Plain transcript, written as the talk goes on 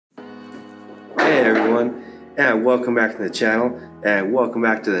Hey everyone, and welcome back to the channel, and welcome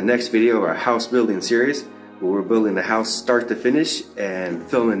back to the next video of our house building series, where we're building the house start to finish and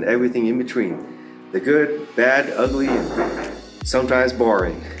filming everything in between. The good, bad, ugly, and sometimes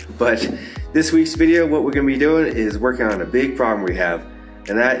boring. But this week's video, what we're going to be doing is working on a big problem we have,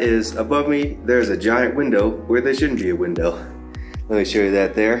 and that is above me there's a giant window where there shouldn't be a window. Let me show you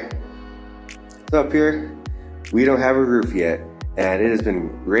that there. So up here, we don't have a roof yet, and it has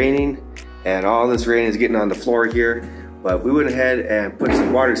been raining, and all this rain is getting on the floor here, but we went ahead and put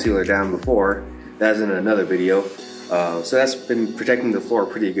some water sealer down before. That's in another video. So that's been protecting the floor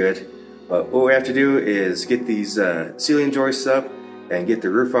pretty good. But what we have to do is get these ceiling joists up and get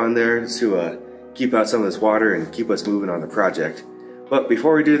the roof on there to keep out some of this water and keep us moving on the project. But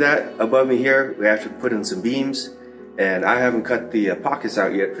before we do that, above me here, we have to put in some beams, and I haven't cut the pockets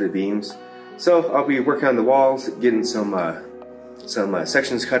out yet for the beams. So I'll be working on the walls, getting some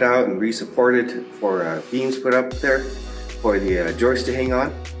sections cut out and re-supported for beams put up there for the joist to hang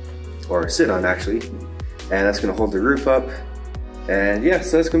on, or sit on actually, and that's going to hold the roof up. And yeah,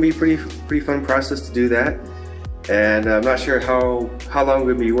 so it's going to be a pretty fun process to do that. And I'm not sure how long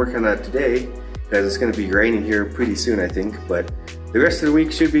we're going to be working on that today, because it's going to be raining here pretty soon, I think. But the rest of the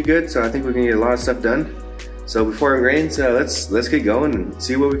week should be good, so I think we're going to get a lot of stuff done. So before it rains, let's get going and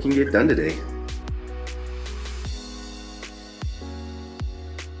see what we can get done today.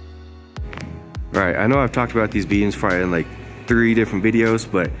 Alright, I know I've talked about these beams probably in like 3 different videos,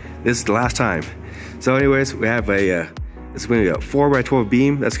 but this is the last time. So anyways, we have it's going to be a 4x12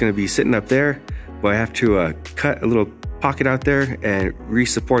 beam that's going to be sitting up there, but I have to cut a little pocket out there and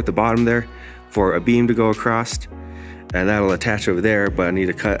re-support the bottom there for a beam to go across, and that'll attach over there. But I need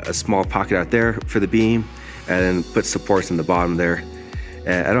to cut a small pocket out there for the beam and then put supports in the bottom there.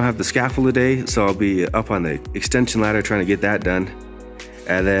 And I don't have the scaffold today, so I'll be up on the extension ladder trying to get that done.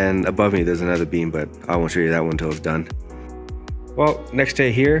 And then above me there's another beam, but I won't show you that one until it's done. Well, next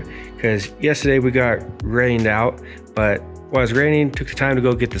day here, because yesterday we got rained out, but while it was raining, took the time to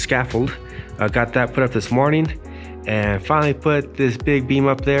go get the scaffold. I got that put up this morning and finally put this big beam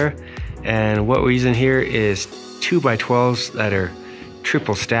up there. And what we're using here is 2x12s that are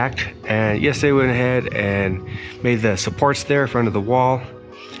triple stacked. And yesterday we went ahead and made the supports there in front of the wall.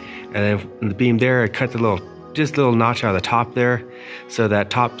 And then in the beam there, I cut just a little notch out of the top there, so that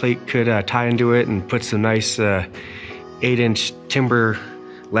top plate could tie into it, and put some nice 8-inch timber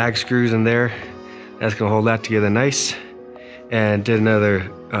lag screws in there. That's gonna hold that together nice. And did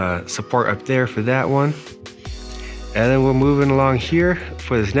another support up there for that one. And then we're moving along here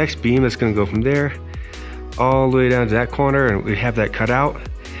for this next beam that's gonna go from there all the way down to that corner, and we have that cut out,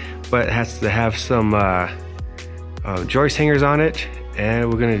 but it has to have some joist hangers on it, and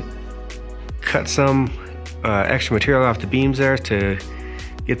we're gonna cut some extra material off the beams there to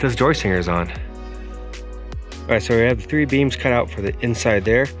get those joist hangers on. Alright, so we have the 3 beams cut out for the inside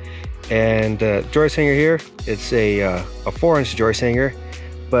there, and the joist hanger here, it's a 4-inch joist hanger,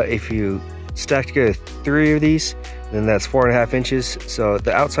 but if you stack together 3 of these, then that's 4.5 inches. So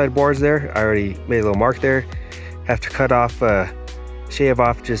the outside boards there, I already made a little mark there. Have to cut off, shave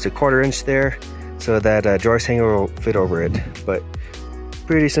off just a 1/4 inch there, so that joist hanger will fit over it. But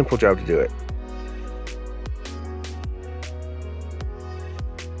pretty simple job to do it.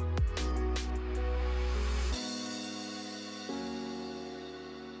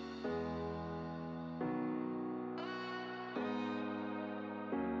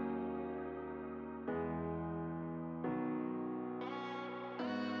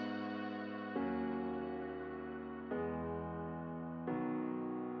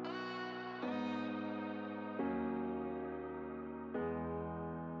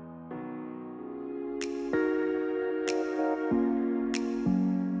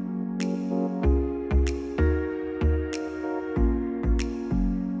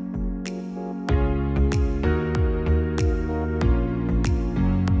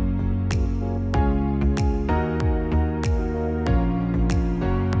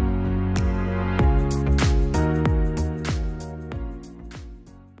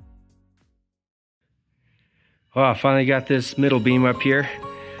 Well, I finally got this middle beam up here.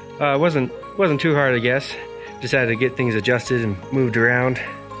 It wasn't too hard, I guess. Just had to get things adjusted and moved around,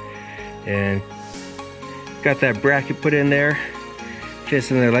 and got that bracket put in there. Fits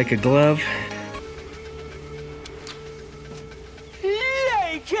in there like a glove.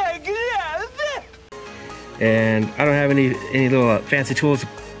 Like a glove. And I don't have any little fancy tools,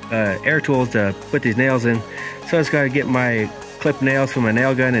 air tools to put these nails in, so I just got to get my clip nails from my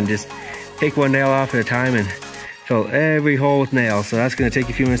nail gun and just take one nail off at a time and fill every hole with nails. So that's going to take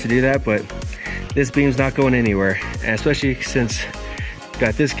a few minutes to do that, but this beam's not going anywhere, and especially since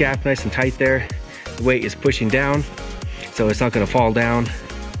got this gap nice and tight there, weight is pushing down, so it's not going to fall down.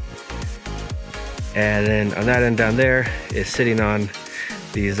 And then on that end down there is sitting on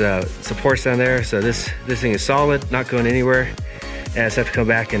these supports down there, so this thing is solid, not going anywhere. And I just have to come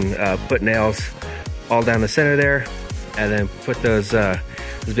back and put nails all down the center there, and then put those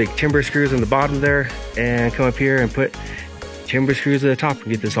big timber screws on the bottom there, and come up here and put timber screws at the top and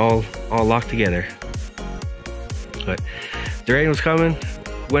get this all locked together. But the rain was coming,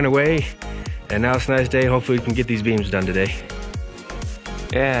 went away, and now it's a nice day. Hopefully we can get these beams done today.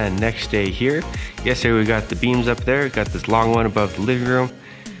 And next day here, yesterday we got the beams up there. Got this long one above the living room,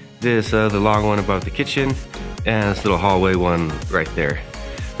 this the long one above the kitchen, and this little hallway one right there.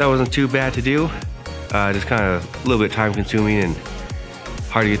 That wasn't too bad to do. Just kind of a little bit time consuming and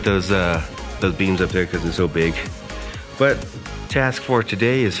hard to get those beams up there because they're so big. But task for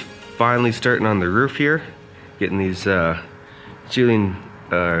today is finally starting on the roof here, getting these ceiling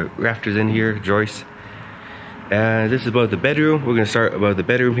rafters in here, joists. And this is above the bedroom. We're gonna start above the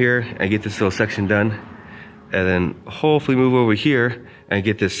bedroom here and get this little section done, and then hopefully move over here and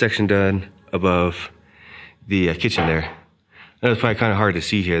get this section done above the kitchen there. I know it's probably kind of hard to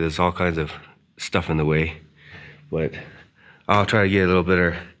see here. There's all kinds of stuff in the way, but I'll try to get a little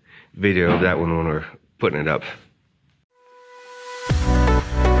better video of that one when we're putting it up.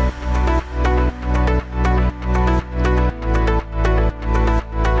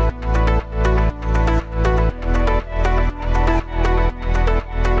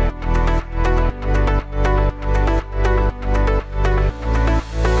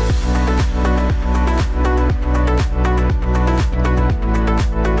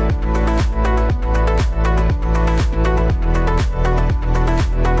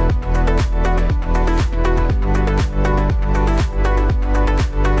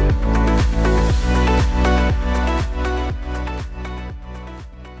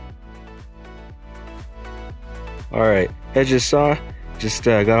 Alright, as you saw, just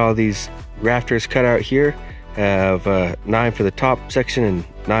got all these rafters cut out here. Have 9 for the top section and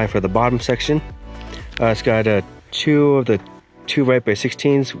 9 for the bottom section. It's got 2 of the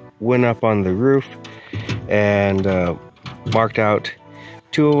 2x16s went up on the roof, and marked out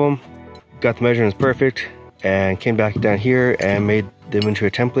 2 of them, got the measurements perfect, and came back down here and made them into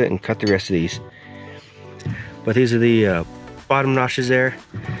a template and cut the rest of these. But these are the bottom notches there,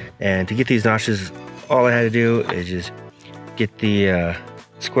 and to get these notches, all I had to do is just get the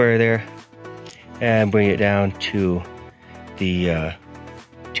square there and bring it down to the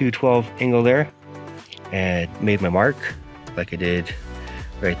 212 angle there, and made my mark like I did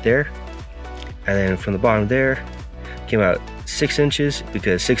right there. And then from the bottom there came out 6 inches,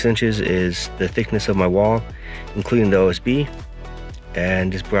 because 6 inches is the thickness of my wall, including the OSB,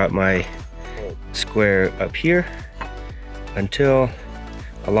 and just brought my square up here until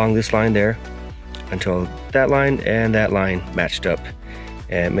along this line there, until that line and that line matched up,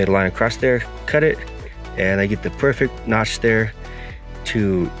 and made a line across there, cut it, and I get the perfect notch there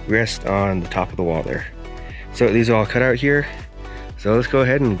to rest on the top of the wall there. So these are all cut out here, so let's go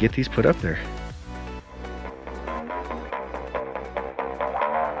ahead and get these put up there.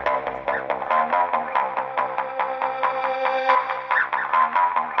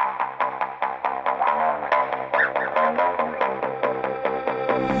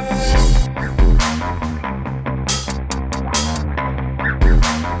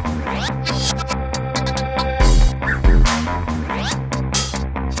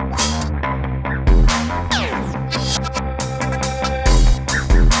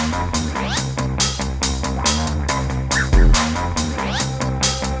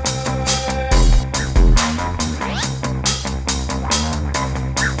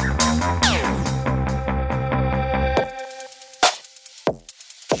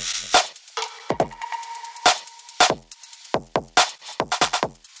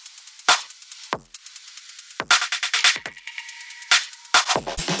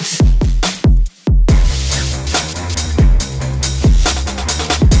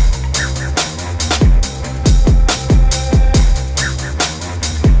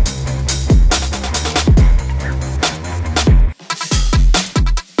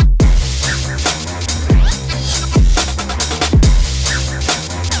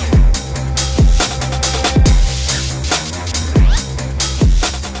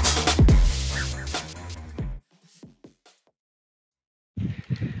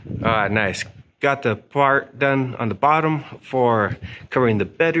 Nice. Got the part done on the bottom for covering the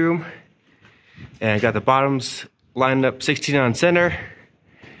bedroom, and got the bottoms lined up 16 on center.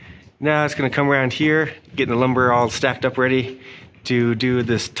 Now it's gonna come around here, getting the lumber all stacked up ready to do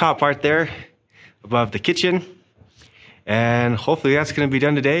this top part there above the kitchen, and hopefully that's gonna be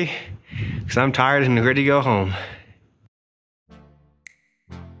done today. because I'm tired and ready to go home.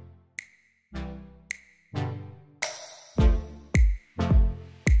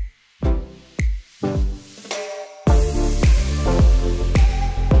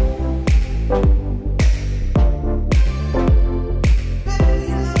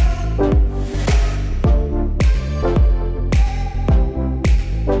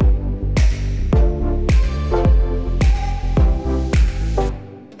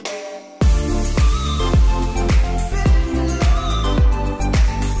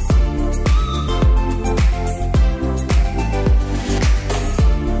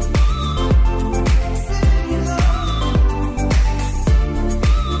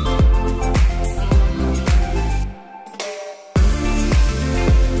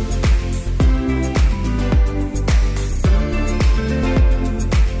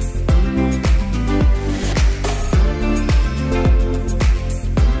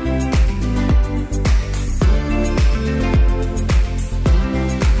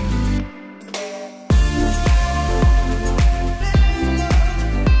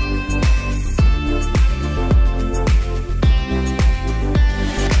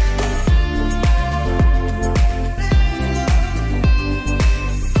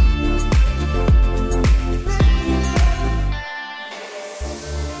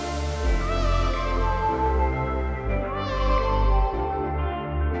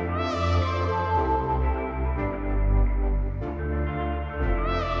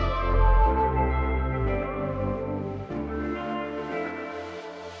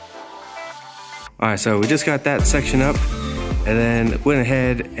 Alright, so we just got that section up and then went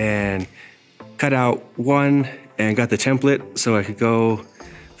ahead and cut out one and got the template so I could go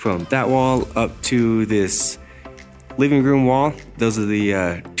from that wall up to this living room wall. Those are the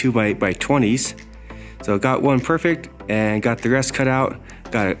 2x20s. So got one perfect and got the rest cut out.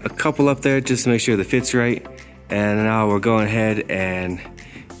 Got a couple up there just to make sure the fit's right. And now we're going ahead and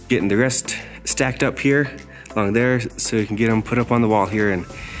getting the rest stacked up here along there so we can get them put up on the wall here and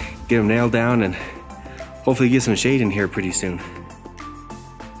get them nailed down and hopefully get some shade in here pretty soon.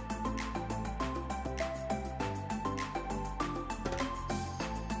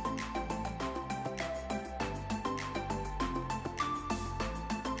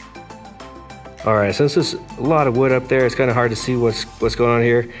 Alright, since there's a lot of wood up there, it's kind of hard to see what's going on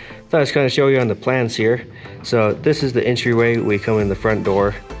here. Thought I'd just kind of show you on the plans here. So this is the entryway. We come in the front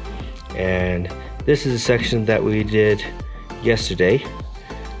door, and this is a section that we did yesterday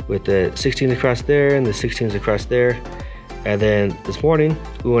with the 16s across there and the 16s across there. And then this morning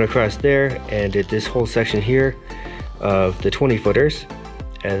we went across there and did this whole section here of the 20 footers.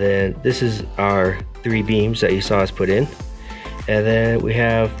 And then this is our 3 beams that you saw us put in. And then we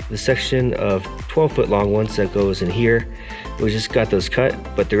have the section of 12-foot long ones that goes in here. We just got those cut,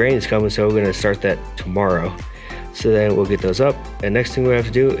 but the rain is coming, so we're going to start that tomorrow. So then we'll get those up. And next thing we have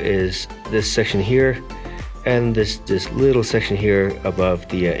to do is this section here and this little section here above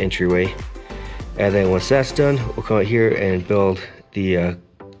the entryway. And then once that's done, we'll come out here and build the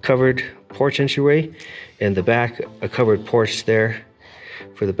covered porch entryway. In the back, a covered porch there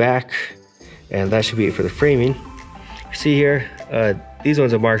for the back. And that should be it for the framing. See here, these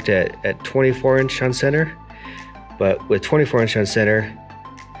ones are marked at 24 inch on center, but with 24 inch on center,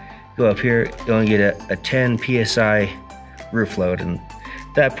 go up here, you only get a 10 psi roof load, and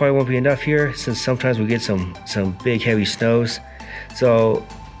that probably won't be enough here since sometimes we get some big heavy snows. So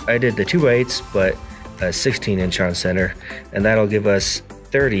I did the 2x8s, but a 16 inch on center, and that'll give us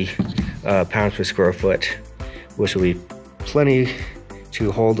 30 pounds per square foot, which will be plenty to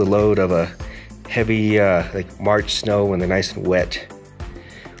hold the load of a heavy like March snow when they're nice and wet.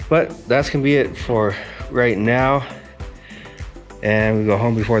 But that's gonna be it for right now, and we go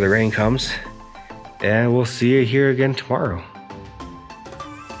home before the rain comes, and we'll see you here again tomorrow.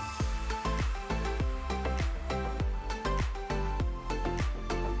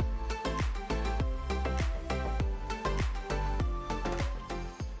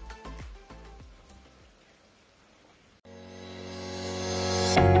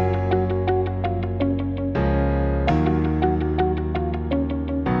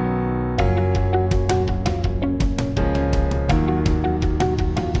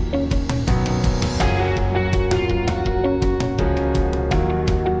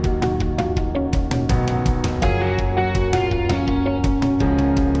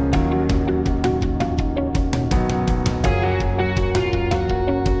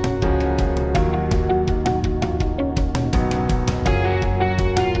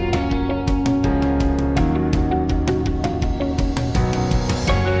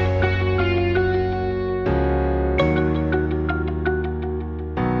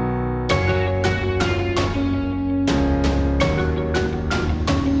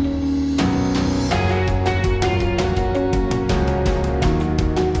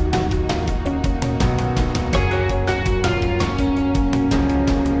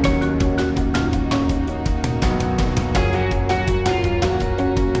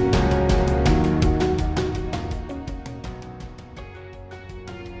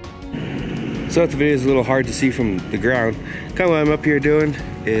 So if the video is a little hard to see from the ground, kind of what I'm up here doing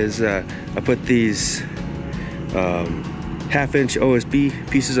is I put these 1/2-inch OSB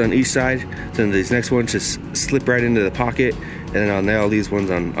pieces on each side, so then these next ones just slip right into the pocket, and then I'll nail these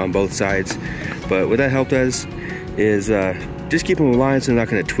ones on both sides. But what that help does is just keep them aligned so they're not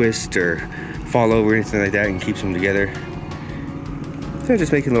going to twist or fall over or anything like that, and keeps them together. So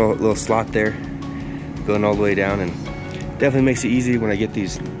just making a little slot there going all the way down, and definitely makes it easy when I get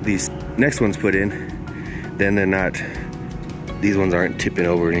these next ones put in. Then they're not, these ones aren't tipping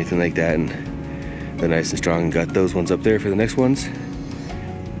over or anything like that, and they're nice and strong. Got those ones up there for the next ones.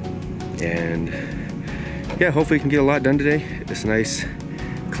 And yeah, hopefully we can get a lot done today. It's a nice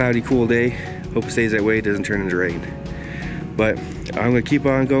cloudy, cool day. Hope it stays that way, it doesn't turn into rain. But I'm gonna keep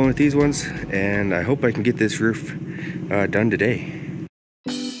on going with these ones, and I hope I can get this roof done today.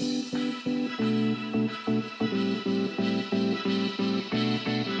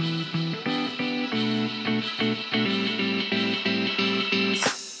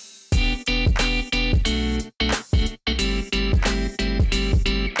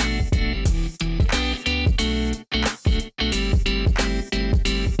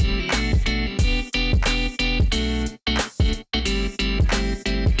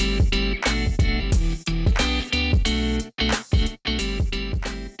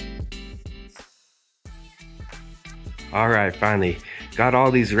 All right, finally got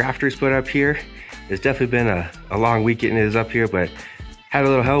all these rafters put up here. It's definitely been a long week getting this up here, but had a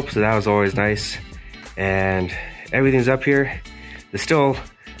little help, so that was always nice. And everything's up here. There's still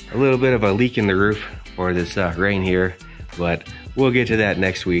a little bit of a leak in the roof for this rain here, but we'll get to that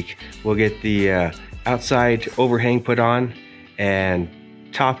next week. We'll get the outside overhang put on, and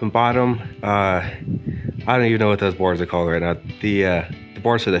top and bottom, I don't even know what those boards are called right now. The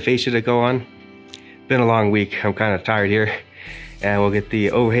boards for the fascia that go on. Been a long week, I'm kind of tired here. And we'll get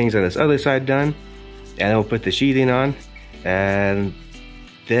the overhangs on this other side done, and then we'll put the sheathing on, and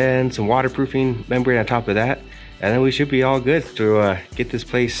then some waterproofing membrane on top of that, and then we should be all good to get this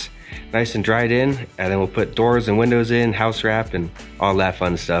place nice and dried in. And then we'll put doors and windows in, house wrap, and all that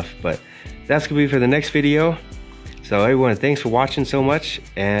fun stuff. But that's gonna be for the next video. So everyone, thanks for watching so much,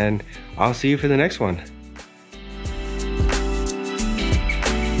 and I'll see you for the next one.